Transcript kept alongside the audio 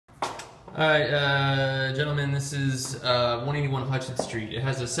Alright, gentlemen, this is 181 Hudson Street. It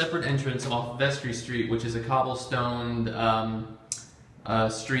has a separate entrance off Vestry Street, which is a cobblestoned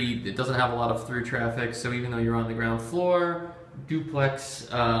street. It doesn't have a lot of through traffic, so even though you're on the ground floor, duplex,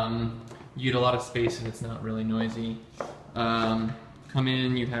 you get a lot of space and it's not really noisy. Come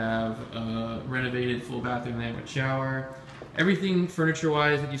in, you have a renovated full bathroom there with shower. Everything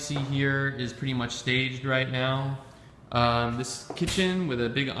furniture-wise that you see here is pretty much staged right now. This kitchen with a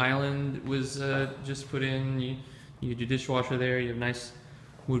big island was just put in. You had your dishwasher there. You have nice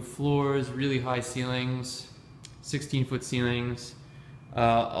wood floors, really high ceilings, 16-foot ceilings,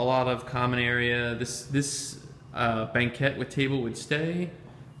 a lot of common area. This banquette with table would stay.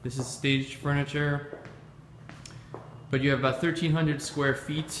 This is staged furniture. But you have about 1,300 square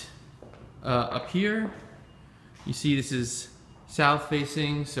feet up here. You see this is south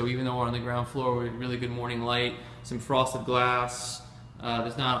facing, so even though we're on the ground floor with really good morning light, some frosted glass.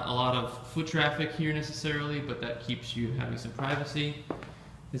 There's not a lot of foot traffic here necessarily, but that keeps you having some privacy.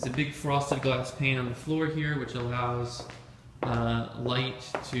 There's a big frosted glass pane on the floor here, which allows light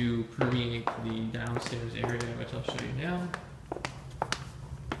to permeate the downstairs area, which I'll show you now.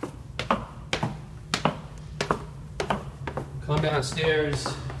 Come downstairs,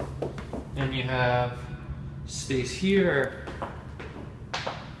 and you have space here.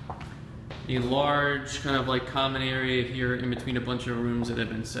 A large kind of like common area here in between a bunch of rooms that have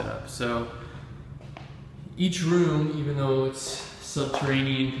been set up. So each room, even though it's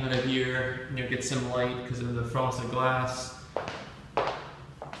subterranean kind of here, gets some light because of the frosted glass.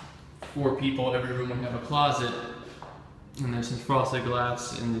 4 people, every room would have a closet, and there's some frosted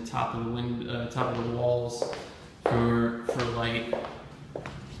glass in the top of the top of the walls for light.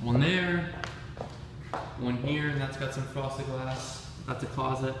 One there, one here, and that's got some frosted glass. That's a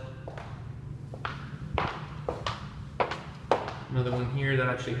closet. Another one here that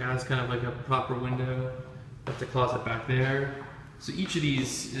actually has kind of like a proper window. That's a closet back there. So each of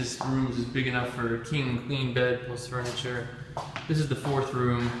these rooms is big enough for a king and queen bed plus furniture. This is the 4th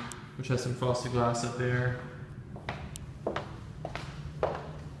room, which has some frosted glass up there.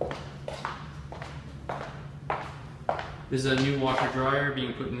 There's a new washer dryer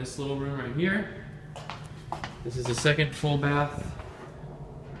being put in this little room right here. This is the 2nd full bath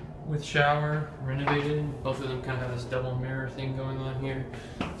with shower, renovated. Both of them kind of have this double mirror thing going on here.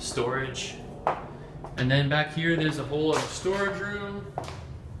 Storage. And then back here there's a whole other storage room.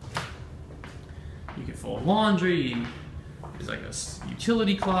 You can fold laundry. There's like a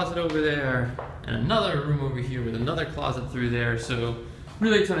utility closet over there. And another room over here with another closet through there. So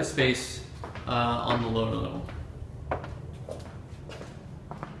really a ton of space on the lower level.